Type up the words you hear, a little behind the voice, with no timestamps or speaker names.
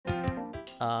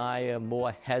I am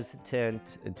more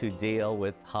hesitant to deal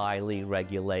with highly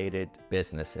regulated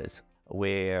businesses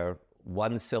where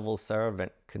one civil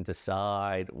servant can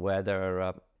decide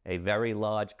whether a very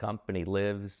large company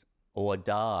lives or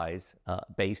dies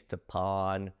based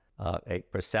upon a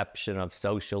perception of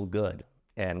social good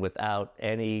and without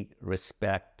any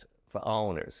respect for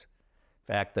owners.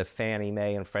 In fact, the Fannie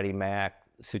Mae and Freddie Mac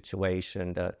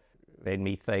situation made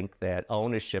me think that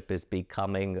ownership is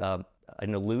becoming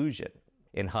an illusion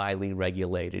in highly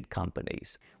regulated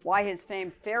companies. Why his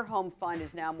famed Fairholme Fund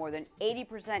is now more than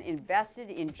 80% invested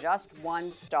in just one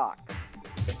stock.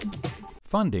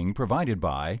 Funding provided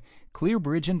by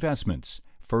ClearBridge Investments,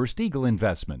 First Eagle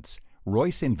Investments,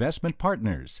 Royce Investment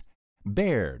Partners,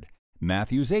 Baird,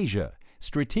 Matthews Asia,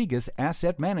 Strategas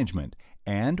Asset Management,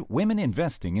 and Women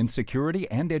Investing in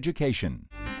Security and Education.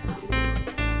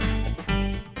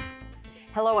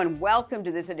 Hello and welcome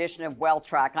to this edition of Wealth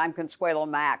Track. I'm Consuelo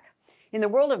Mack. In the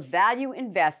world of value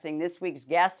investing, this week's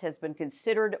guest has been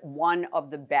considered one of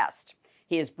the best.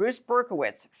 He is Bruce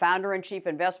Berkowitz, founder and chief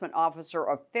investment officer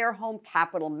of Fairholme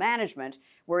Capital Management,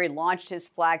 where he launched his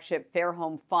flagship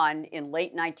Fairholme Fund in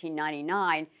late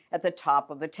 1999 at the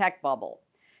top of the tech bubble.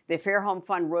 The Fairholme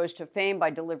Fund rose to fame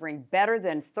by delivering better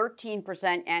than 13%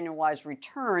 annualized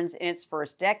returns in its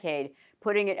first decade,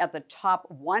 putting it at the top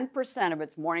 1% of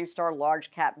its Morningstar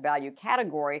large cap value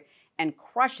category and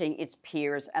crushing its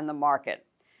peers and the market.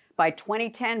 By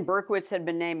 2010, Berkowitz had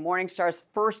been named Morningstar's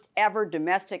first ever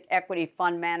domestic equity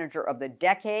fund manager of the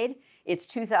decade, its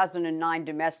 2009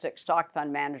 domestic stock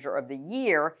fund manager of the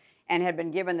year, and had been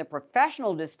given the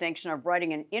professional distinction of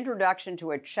writing an introduction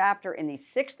to a chapter in the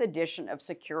 6th edition of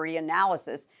Security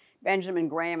Analysis, Benjamin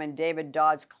Graham and David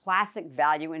Dodd's classic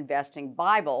value investing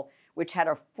Bible, which had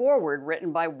a foreword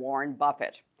written by Warren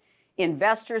Buffett.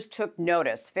 Investors took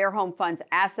notice. Fairholme Fund's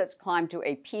assets climbed to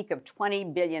a peak of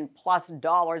 $20 billion plus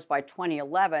by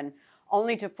 2011,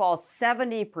 only to fall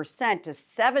 70% to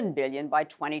 $7 billion by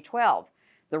 2012.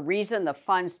 The reason: the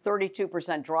fund's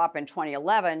 32% drop in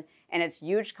 2011 and its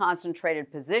huge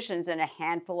concentrated positions in a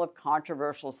handful of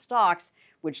controversial stocks,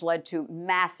 which led to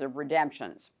massive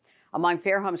redemptions. Among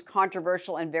Fairholme's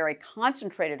controversial and very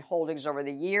concentrated holdings over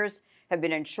the years have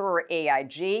been insurer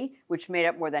AIG, which made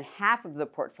up more than half of the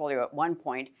portfolio at one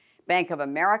point, Bank of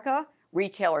America,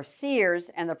 retailer Sears,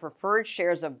 and the preferred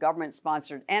shares of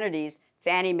government-sponsored entities,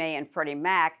 Fannie Mae and Freddie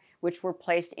Mac, which were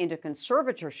placed into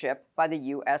conservatorship by the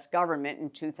U.S. government in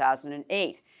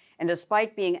 2008, and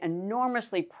despite being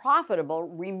enormously profitable,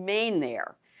 remain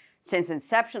there. Since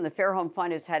inception, the Fairholme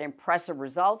Fund has had impressive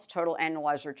results, total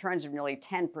annualized returns of nearly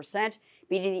 10%,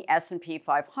 beating the S&P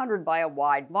 500 by a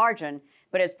wide margin,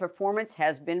 but its performance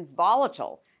has been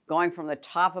volatile, going from the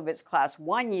top of its class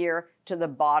one year to the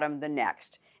bottom the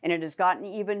next. And it has gotten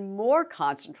even more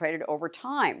concentrated over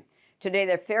time. Today,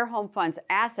 the Fairholme Fund's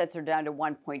assets are down to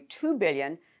 $1.2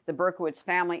 billion. The Berkowitz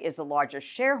family is the largest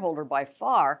shareholder by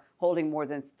far, holding more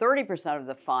than 30% of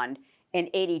the fund, and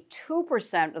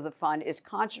 82% of the fund is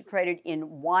concentrated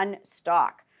in one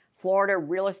stock, Florida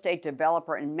real estate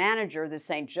developer and manager, the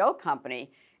St. Joe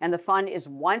Company, and the fund is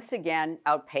once again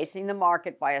outpacing the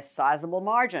market by a sizable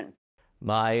margin.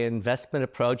 My investment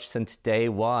approach since day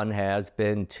one has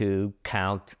been to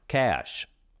count cash.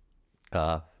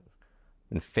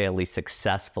 Been fairly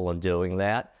successful in doing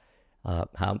that.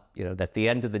 At the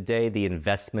end of the day, the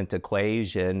investment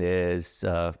equation is,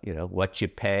 what you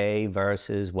pay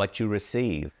versus what you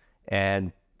receive.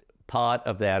 And part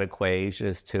of that equation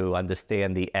is to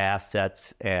understand the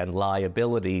assets and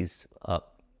liabilities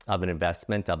of an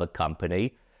investment, of a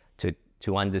company,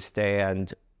 to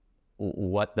understand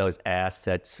what those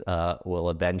assets will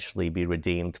eventually be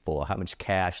redeemed for, how much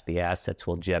cash the assets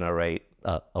will generate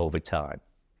over time.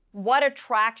 What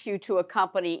attracts you to a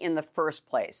company in the first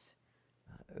place?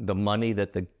 The money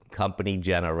that the company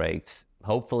generates.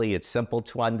 Hopefully it's simple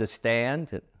to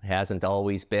understand. It hasn't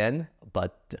always been,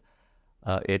 but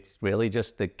it's really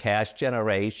just the cash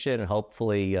generation,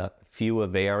 hopefully fewer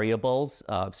variables,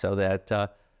 so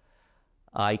that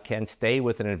I can stay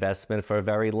with an investment for a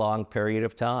very long period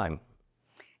of time.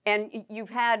 And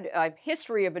you've had a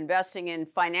history of investing in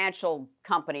financial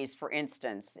companies, for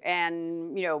instance,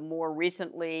 and more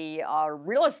recently,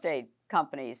 real estate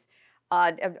companies.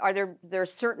 Are there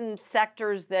certain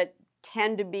sectors that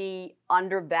tend to be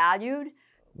undervalued?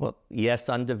 Well, yes,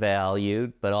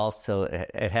 undervalued, but also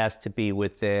it has to be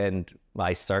within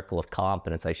my circle of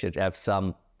competence. I should have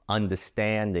some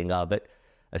understanding of it,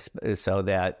 so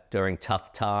that during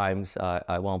tough times,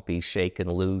 I won't be shaken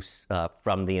loose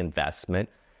from the investment.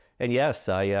 And yes,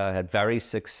 I had very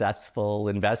successful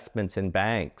investments in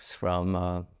banks from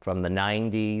the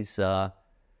 90s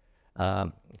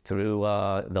through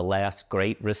the last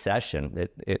Great Recession.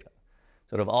 It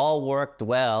sort of all worked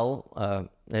well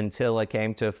until it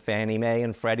came to Fannie Mae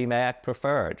and Freddie Mac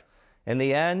preferred. In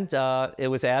the end, it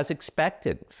was as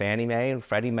expected. Fannie Mae and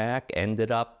Freddie Mac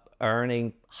ended up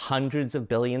earning hundreds of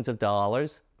billions of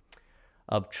dollars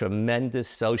of tremendous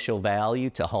social value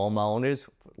to homeowners,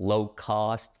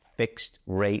 low-cost,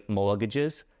 fixed-rate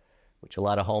mortgages, which a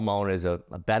lot of homeowners are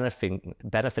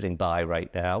benefiting by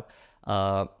right now.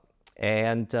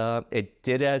 And it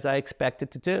did as I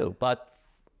expected to do. But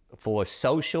for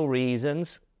social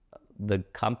reasons, the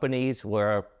companies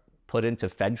were put into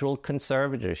federal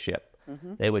conservatorship.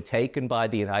 Mm-hmm. They were taken by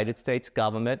the United States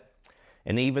government.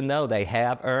 And even though they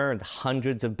have earned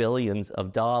hundreds of billions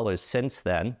of dollars since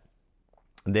then,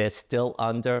 they're still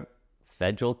under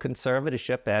federal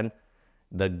conservatorship, and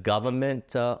the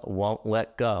government won't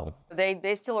let go.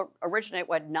 They still originate,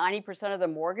 90% of the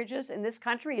mortgages in this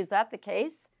country? Is that the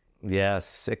case?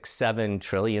 Yes, $6-7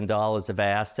 trillion of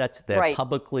assets. They're right.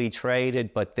 Publicly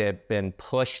traded, but they've been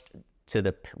pushed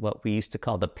to what we used to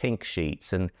call the pink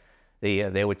sheets, and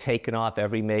they were taken off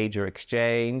every major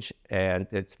exchange, and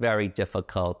it's very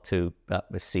difficult to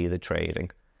see the trading.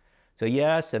 So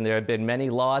yes, and there have been many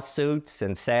lawsuits,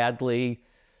 and sadly,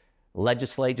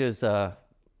 legislators,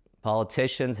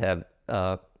 politicians have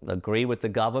agreed with the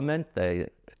government. The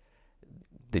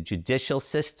judicial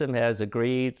system has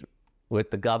agreed with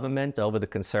the government over the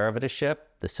conservatorship.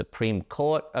 The Supreme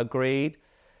Court agreed.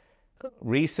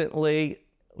 Recently,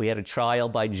 we had a trial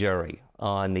by jury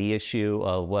on the issue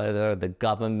of whether the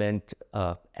government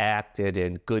acted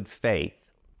in good faith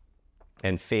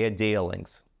and fair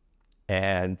dealings.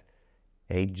 And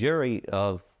a jury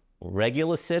of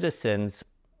regular citizens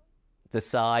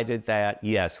decided that,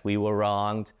 yes, we were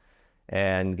wronged,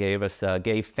 and gave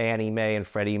Fannie Mae and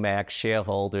Freddie Mac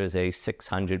shareholders a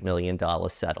 $600 million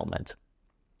settlement.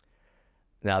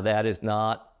 Now, that is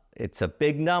not, it's a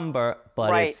big number,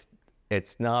 but right.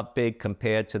 It's not big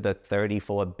compared to the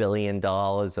 $34 billion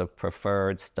of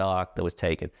preferred stock that was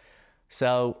taken.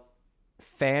 So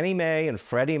Fannie Mae and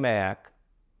Freddie Mac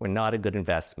were not a good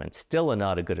investment, still are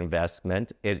not a good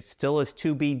investment. It still is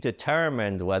to be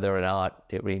determined whether or not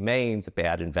it remains a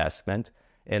bad investment,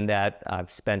 in that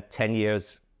I've spent 10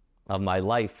 years of my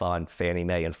life on Fannie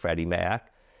Mae and Freddie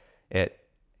Mac.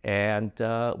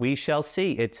 We shall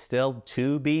see. It's still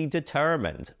to be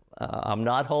determined. I'm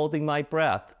not holding my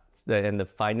breath. In the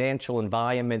financial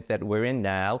environment that we're in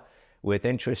now, with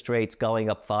interest rates going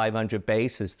up 500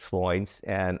 basis points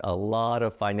and a lot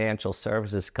of financial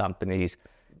services companies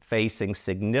facing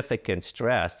significant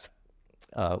stress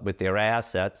with their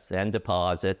assets and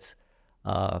deposits,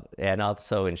 and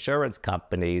also insurance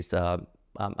companies,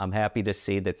 I'm happy to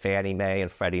see that Fannie Mae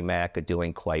and Freddie Mac are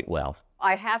doing quite well.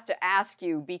 I have to ask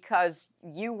you, because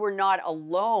you were not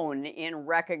alone in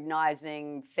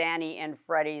recognizing Fannie and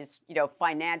Freddie's,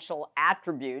 financial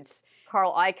attributes.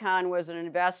 Carl Icahn was an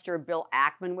investor, Bill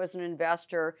Ackman was an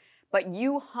investor, but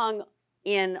you hung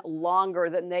in longer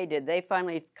than they did. They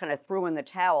finally kind of threw in the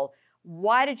towel.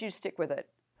 Why did you stick with it?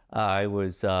 I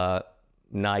was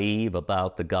naive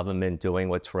about the government doing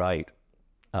what's right.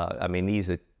 These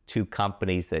are two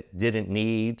companies that didn't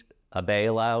need a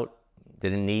bailout,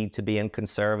 didn't need to be in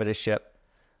conservatorship,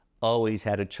 always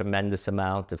had a tremendous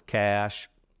amount of cash,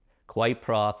 quite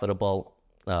profitable,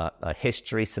 a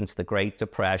history since the Great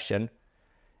Depression.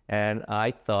 And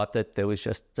I thought that there was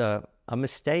just a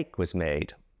mistake was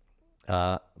made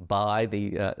by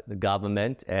the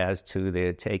government as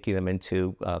to taking them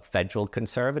into federal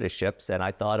conservatorships. And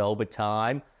I thought over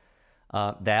time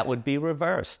that would be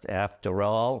reversed. After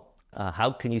all,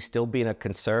 how can you still be in a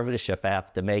conservatorship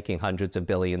after making hundreds of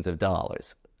billions of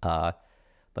dollars? But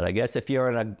I guess if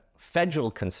you're in a federal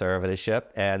conservatorship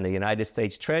and the United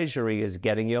States Treasury is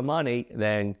getting your money,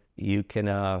 then you can,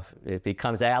 it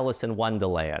becomes Alice in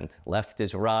Wonderland. Left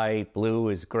is right, blue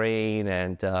is green,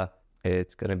 and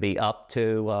it's going to be up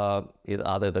to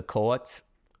either the courts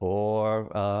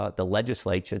or the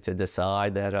legislature to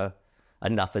decide that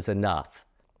enough is enough.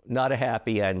 Not a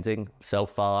happy ending so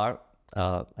far.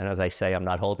 And as I say, I'm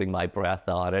not holding my breath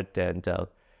on it, and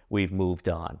we've moved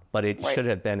on. But it should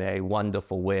have been a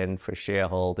wonderful win for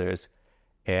shareholders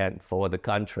and for the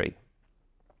country.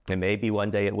 And maybe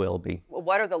one day it will be.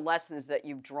 What are the lessons that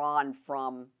you've drawn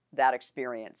from that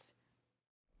experience?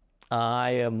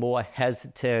 I am more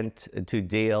hesitant to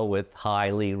deal with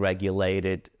highly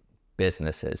regulated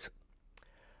businesses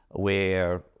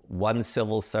where one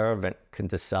civil servant can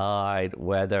decide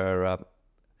whether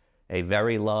a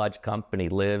very large company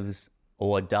lives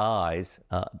or dies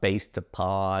based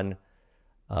upon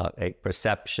a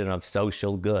perception of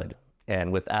social good,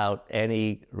 and without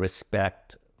any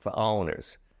respect for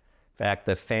owners. In fact,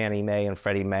 the Fannie Mae and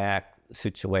Freddie Mac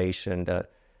situation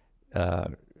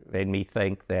made me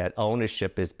think that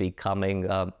ownership is becoming,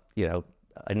 an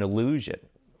illusion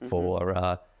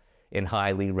for in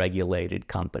highly regulated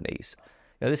companies.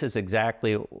 This is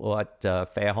exactly what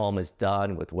Fairholme has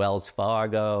done with Wells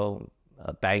Fargo,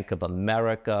 Bank of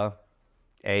America,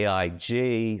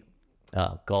 AIG,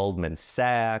 Goldman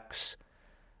Sachs,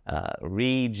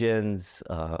 Regions,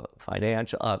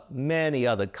 Financial, many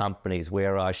other companies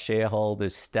where our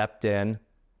shareholders stepped in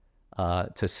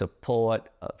to support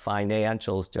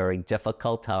financials during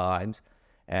difficult times,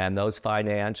 and those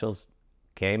financials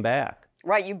came back.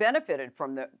 Right, you benefited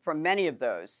from many of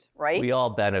those, right? We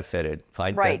all benefited.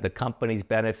 Right. The companies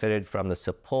benefited from the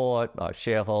support. Our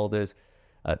shareholders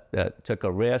took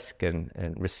a risk and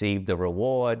received the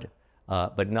reward,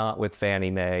 but not with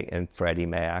Fannie Mae and Freddie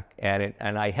Mac.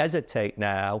 And I hesitate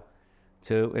now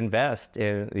to invest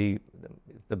in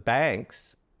the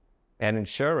banks and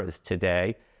insurers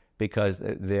today because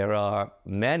there are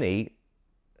many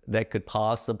that could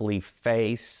possibly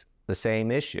face the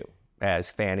same issue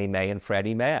as Fannie Mae and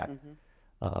Freddie Mac.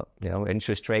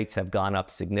 Interest rates have gone up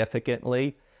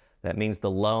significantly. That means the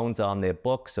loans on their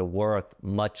books are worth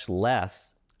much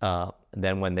less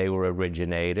than when they were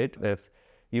originated. If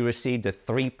you received a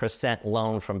 3%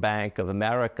 loan from Bank of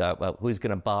America, well, who's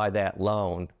going to buy that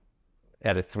loan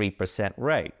at a 3%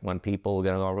 rate when people are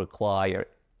going to require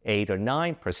 8 or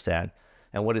 9%?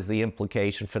 And what is the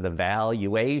implication for the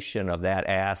valuation of that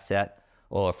asset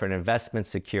or for an investment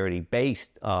security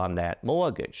based on that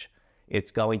mortgage?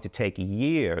 It's going to take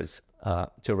years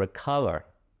to recover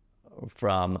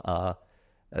from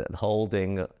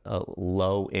holding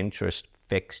low interest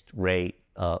fixed rate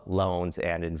loans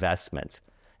and investments.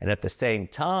 And at the same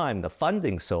time, the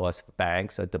funding source for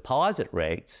banks are deposit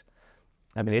rates.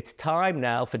 I mean, it's time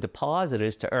now for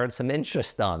depositors to earn some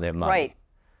interest on their money. Right.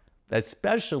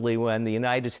 Especially when the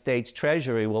United States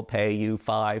Treasury will pay you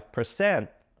 5%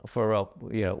 for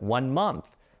 1 month.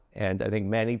 And I think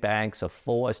many banks are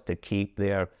forced to keep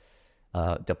their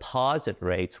deposit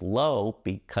rates low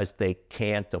because they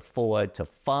can't afford to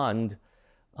fund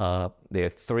their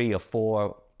 3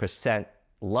 or 4%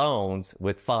 loans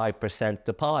with 5%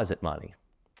 deposit money.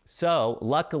 So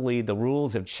luckily the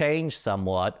rules have changed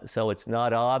somewhat, so it's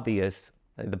not obvious.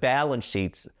 The balance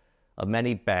sheets of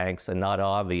many banks are not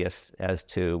obvious as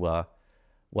to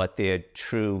what their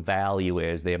true value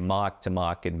is, their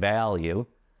mark-to-market value.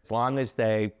 As long as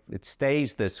it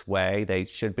stays this way, they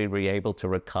should be able to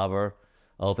recover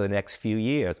over the next few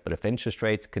years. But if interest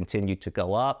rates continue to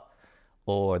go up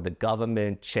or the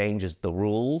government changes the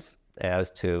rules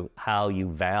as to how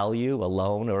you value a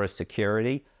loan or a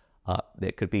security,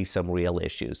 there could be some real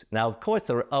issues. Now, of course,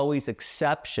 there are always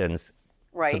exceptions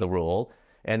to the rule,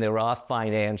 and there are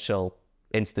financial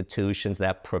institutions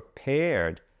that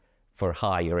prepared for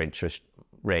higher interest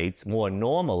rates, more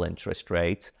normal interest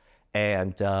rates,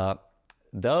 and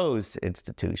those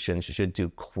institutions should do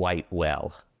quite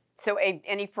well. So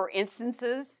any for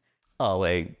instances?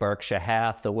 A Berkshire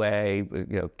Hathaway,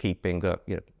 keeping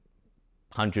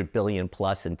 $100 billion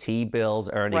plus in T-bills,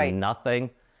 earning nothing.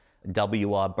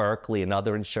 W.R. Berkley,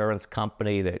 another insurance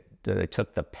company that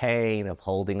took the pain of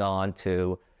holding on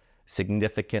to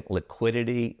significant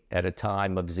liquidity at a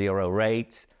time of zero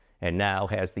rates, and now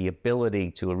has the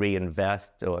ability to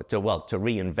reinvest to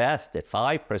reinvest at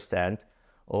 5%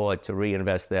 or to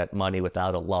reinvest that money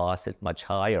without a loss at much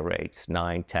higher rates,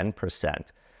 9,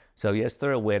 10%. So yes,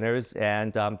 there are winners,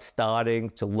 and I'm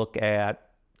starting to look at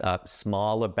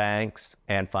smaller banks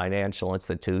and financial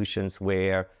institutions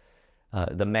where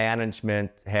the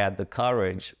management had the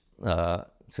courage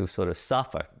to sort of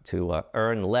suffer, to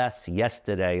earn less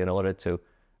yesterday in order to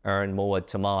earn more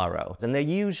tomorrow. And they're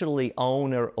usually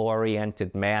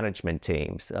owner-oriented management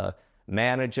teams,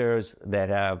 managers that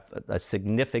have a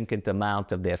significant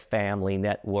amount of their family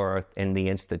net worth in the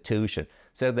institution.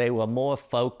 So they were more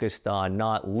focused on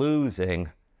not losing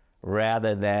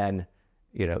rather than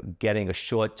getting a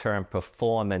short-term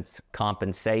performance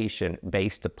compensation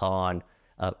based upon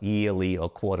yearly or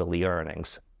quarterly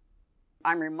earnings.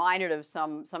 I'm reminded of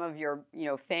some of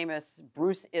your famous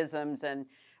Bruce-isms, and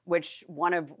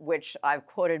one of which I've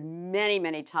quoted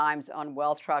many times on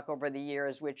Wealth Track over the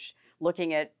years, which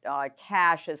looking at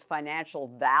cash as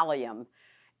financial Valium.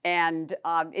 And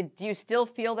do you still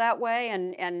feel that way?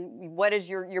 And what is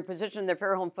your position in the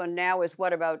Fairholme Fund now? Is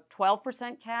what, about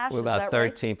 12% cash? We're about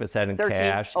 13% in 13?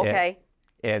 Cash. Okay.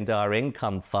 And our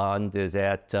income fund is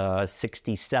at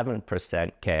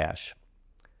 67% cash.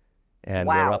 And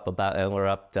wow. we're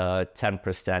up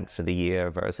 10% for the year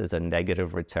versus a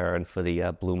negative return for the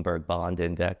Bloomberg Bond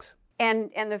Index.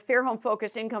 And the Fair Home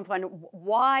Focused Income Fund,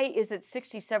 why is it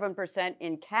 67%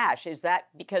 in cash? Is that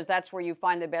because that's where you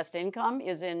find the best income,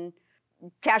 is in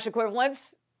cash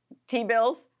equivalents,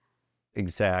 T-bills?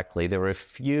 Exactly. There are a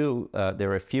few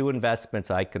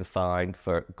investments I can find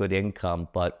for good income,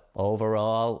 but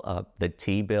overall, the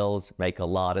T-bills make a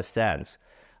lot of sense.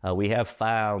 We have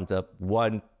found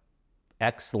one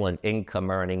excellent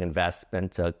income-earning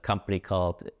investment, a company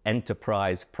called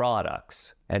Enterprise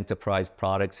Products. Enterprise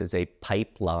Products is a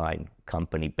pipeline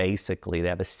company. Basically, they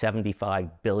have a $75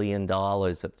 billion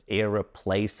of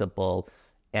irreplaceable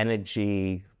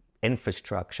energy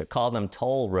infrastructure. Call them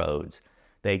toll roads.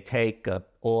 They take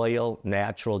oil,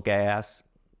 natural gas,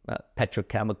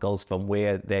 petrochemicals from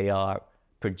where they are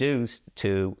produced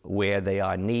to where they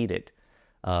are needed.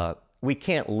 We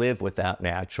can't live without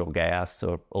natural gas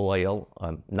or oil.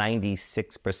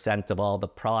 96% of all the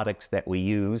products that we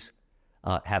use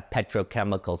have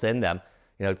petrochemicals in them.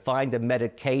 Find a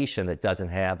medication that doesn't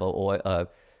have a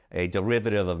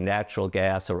derivative of natural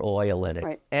gas or oil in it.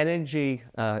 Right.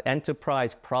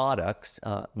 Enterprise Products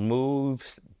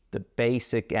moves the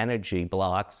basic energy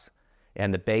blocks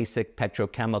and the basic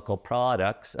petrochemical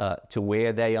products to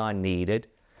where they are needed.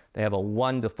 They have a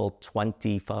wonderful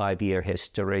 25-year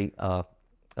history,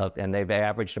 and they've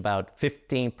averaged about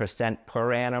 15%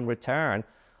 per annum return,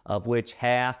 of which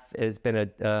half has been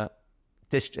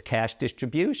cash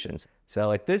distributions.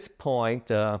 So at this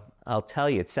point, I'll tell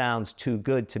you, it sounds too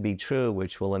good to be true,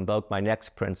 which will invoke my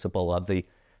next principle of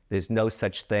there's no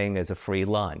such thing as a free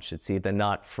lunch. It's either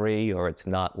not free or it's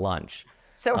not lunch.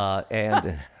 So,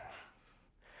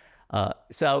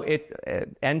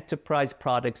 Enterprise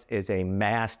Products is a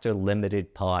master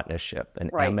limited partnership, an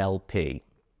right. MLP.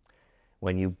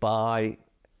 When you buy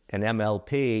an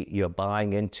MLP, you're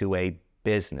buying into a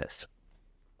business,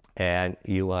 and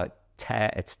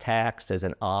it's taxed as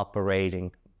an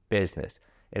operating business.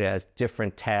 It has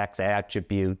different tax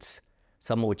attributes,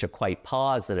 some of which are quite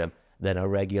positive, than a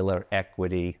regular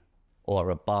equity or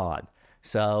a bond.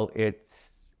 So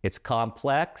it's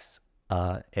complex.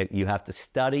 You have to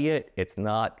study it. It's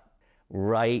not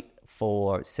right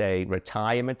for, say,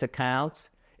 retirement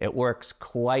accounts. It works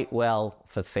quite well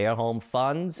for Fair Home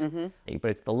funds,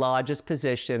 but it's the largest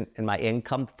position in my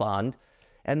income fund.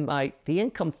 And the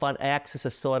income fund acts as a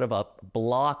sort of a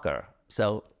blocker.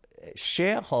 So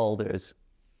shareholders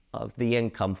of the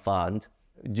income fund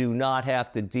do not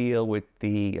have to deal with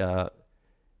the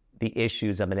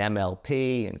issues of an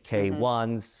MLP and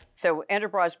K1s. So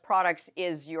Enterprise Products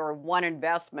is your one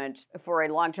investment for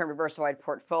a long-term diversified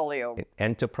portfolio.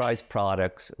 Enterprise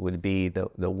Products would be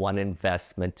the one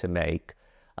investment to make,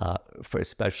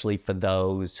 especially for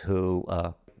those who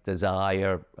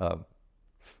desire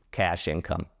cash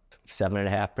income.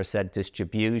 7.5%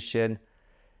 distribution.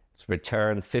 It's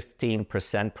returned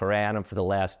 15% per annum for the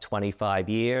last 25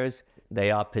 years. They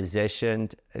are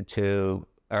positioned to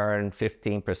earn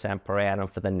 15% per annum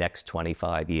for the next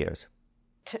 25 years.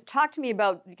 Talk to me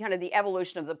about kind of the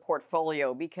evolution of the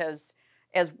portfolio, because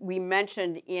as we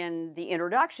mentioned in the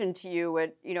introduction to you,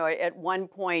 at one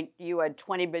point you had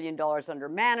 $20 billion under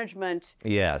management.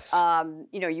 Yes.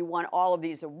 You won all of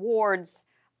these awards.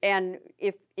 And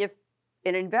if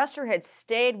an investor had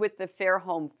stayed with the Fair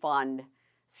Home Fund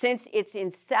since its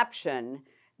inception,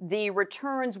 the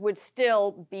returns would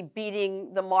still be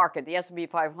beating the market, the S&P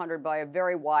 500, by a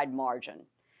very wide margin.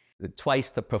 Twice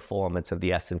the performance of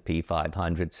the S&P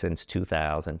 500 since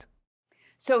 2000.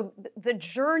 So the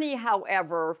journey,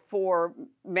 however, for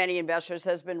many investors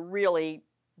has been really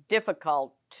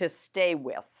difficult to stay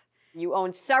with. You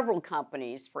own several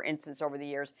companies, for instance, over the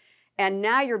years, and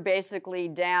now you're basically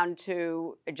down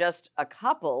to just a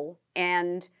couple,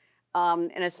 and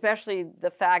especially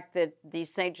the fact that the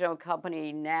St. Joe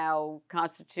Company now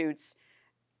constitutes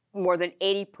more than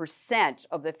 80%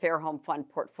 of the Fair Home Fund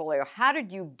portfolio. How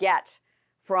did you get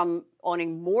from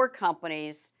owning more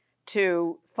companies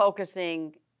to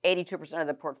focusing 82% of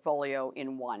the portfolio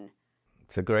in one?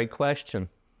 It's a great question.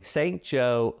 St.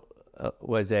 Joe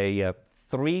was a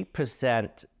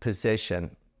 3%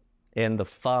 position in the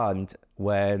fund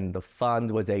when the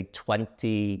fund was a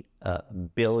 $20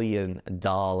 billion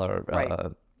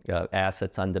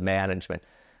assets under management.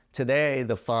 Today,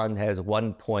 the fund has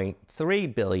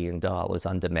 $1.3 billion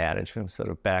under management, sort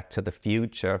of back to the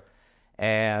future.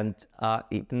 And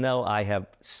even though I have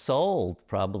sold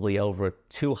probably over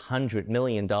 $200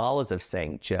 million of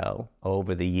St. Joe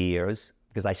over the years,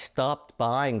 because I stopped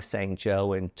buying St.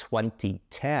 Joe in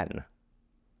 2010.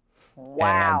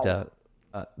 Wow. And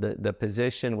the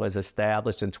position was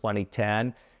established in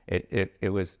 2010.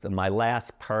 It was my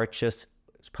last purchase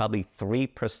It's probably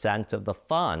 3% of the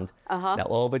fund. Now,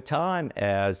 over time,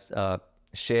 as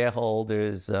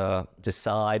shareholders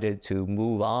decided to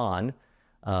move on,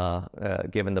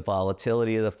 given the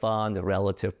volatility of the fund, the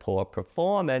relative poor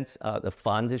performance, the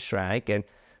fund has shrank. And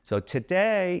so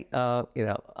today,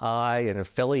 I and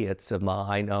affiliates of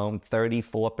mine own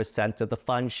 34% of the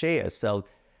fund shares. So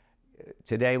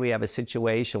today we have a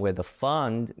situation where the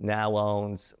fund now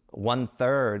owns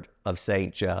 1/3 of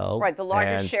St. Joe. Right, the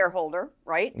largest shareholder,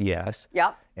 right? Yes.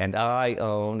 Yep. And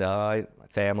my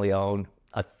family own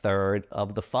 1/3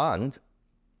 of the fund.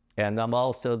 And I'm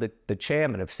also the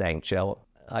chairman of St. Joe.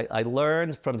 I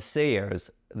learned from Sears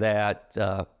that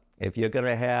if you're going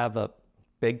to have a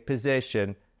big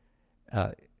position,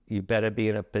 you better be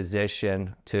in a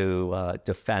position to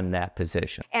defend that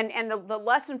position. And the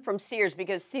lesson from Sears,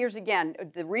 because Sears, again,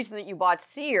 the reason that you bought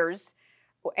Sears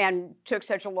and took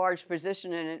such a large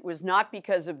position in it was not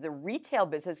because of the retail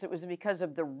business, it was because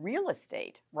of the real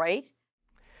estate, right?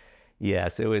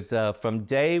 Yes, it was from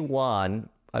day one.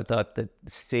 I thought that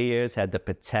Sears had the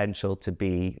potential to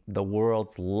be the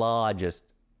world's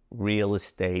largest real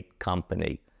estate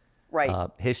company.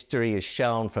 Right. History has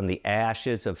shown from the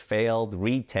ashes of failed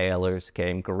retailers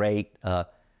came great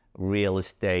real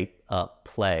estate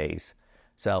plays.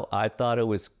 So I thought it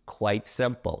was quite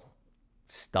simple.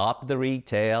 Stop the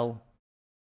retail,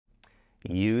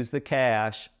 use the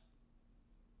cash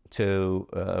to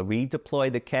redeploy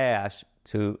the cash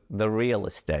to the real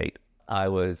estate. I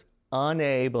was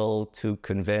unable to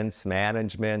convince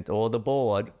management or the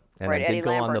board, and right, I did Eddie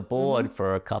go Lambert. on the board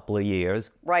for a couple of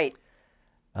years. Right.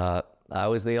 I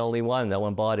was the only one. No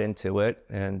one bought into it,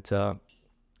 and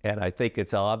I think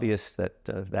it's obvious that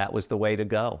that was the way to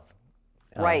go.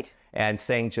 Right. And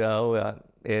St. Joe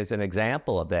is an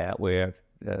example of that, where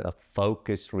a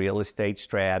focused real estate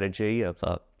strategy of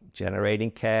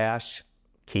generating cash,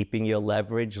 keeping your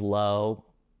leverage low,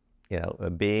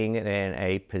 being in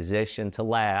a position to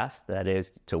last, that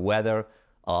is, to weather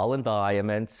all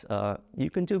environments, you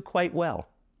can do quite well.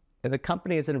 And the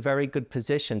company is in a very good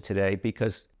position today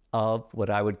because of what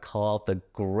I would call the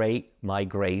great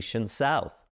migration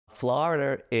south.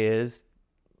 Florida is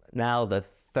now the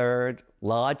third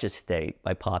largest state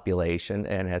by population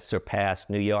and has surpassed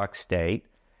New York State.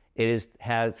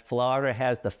 Florida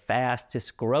has the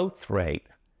fastest growth rate.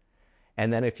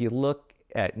 And then if you look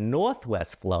at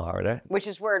Northwest Florida, which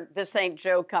is where the St.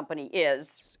 Joe company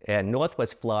is, and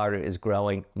Northwest Florida is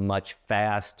growing much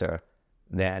faster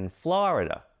than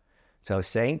Florida. So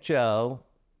St. Joe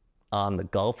on the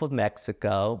Gulf of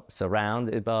Mexico,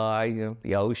 surrounded by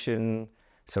the ocean,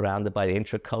 surrounded by the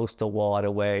intracoastal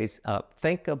waterways.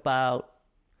 Think about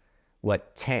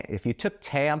if you took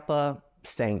Tampa,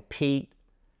 St. Pete,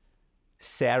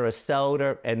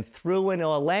 Sarasota, and threw in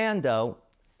Orlando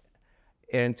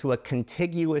into a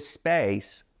contiguous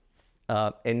space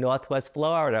in Northwest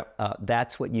Florida,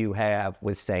 that's what you have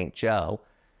with St. Joe.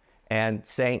 And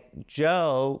St.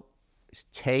 Joe is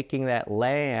taking that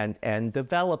land and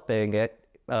developing it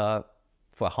for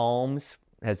homes,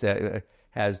 has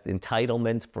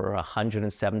entitlements for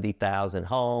 170,000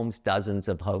 homes, dozens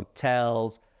of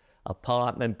hotels,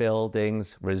 apartment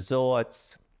buildings,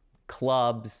 resorts,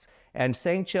 clubs. And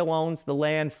St. Joe owns the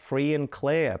land free and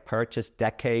clear, purchased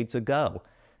decades ago.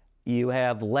 You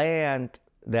have land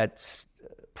that's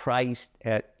priced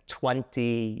at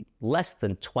less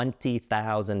than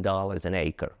 $20,000 an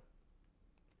acre.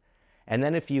 And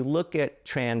then if you look at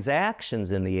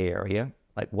transactions in the area,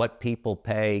 like what people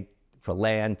pay for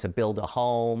land to build a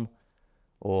home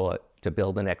or to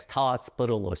build the next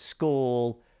hospital or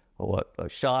school or a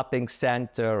shopping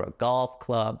center, a golf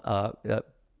club,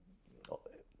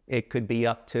 it could be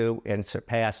up to and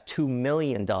surpass $2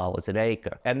 million an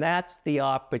acre. And that's the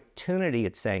opportunity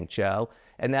at St. Joe.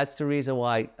 And that's the reason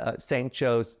why St.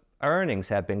 Joe's earnings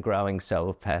have been growing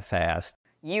so fast.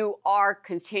 You are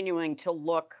continuing to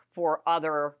look for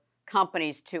other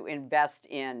companies to invest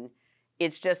in.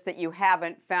 It's just that you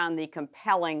haven't found the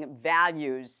compelling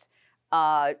values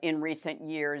in recent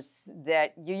years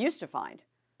that you used to find.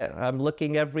 I'm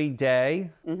looking every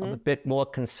day. I'm a bit more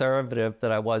conservative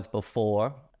than I was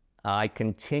before. I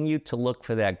continue to look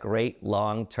for that great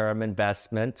long-term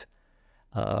investment.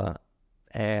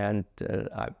 And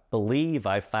I believe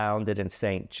I found it in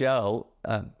St. Joe,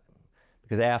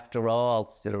 because after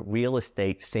all, real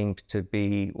estate seems to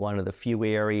be one of the few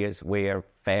areas where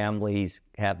families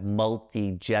have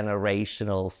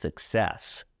multi-generational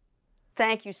success.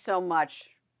 Thank you so much,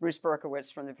 Bruce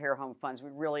Berkowitz from the Fair Home Funds.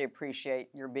 We really appreciate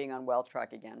your being on Wealth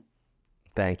Track again.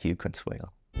 Thank you,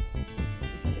 Consuelo.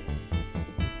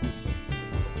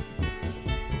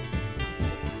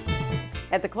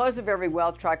 At the close of every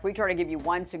Wealth Track, we try to give you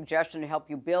one suggestion to help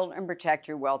you build and protect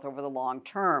your wealth over the long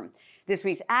term. This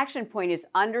week's action point is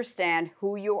understand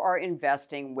who you are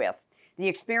investing with. The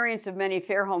experience of many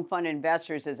Fairholme Fund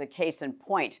investors is a case in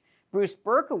point. Bruce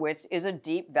Berkowitz is a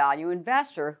deep value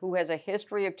investor who has a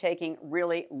history of taking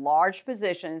really large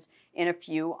positions in a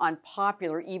few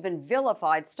unpopular, even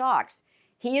vilified stocks.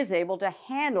 He is able to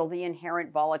handle the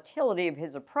inherent volatility of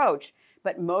his approach,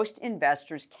 but most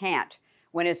investors can't.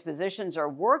 When his positions are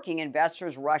working,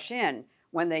 investors rush in.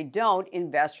 When they don't,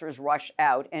 investors rush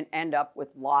out and end up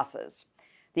with losses.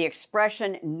 The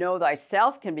expression know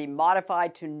thyself can be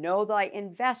modified to know thy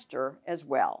investor as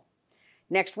well.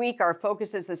 Next week, our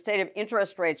focus is the state of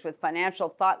interest rates with financial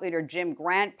thought leader Jim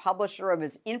Grant, publisher of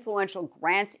his influential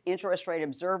Grant's Interest Rate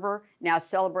Observer, now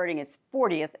celebrating its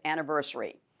 40th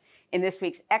anniversary. In this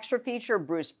week's extra feature,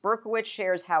 Bruce Berkowitz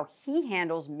shares how he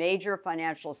handles major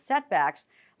financial setbacks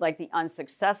like the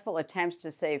unsuccessful attempts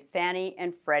to save Fannie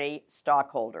and Freddie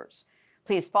stockholders.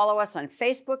 Please follow us on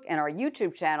Facebook and our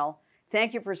YouTube channel.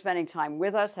 Thank you for spending time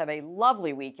with us. Have a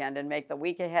lovely weekend and make the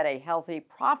week ahead a healthy,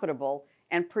 profitable,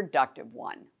 and productive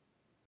one.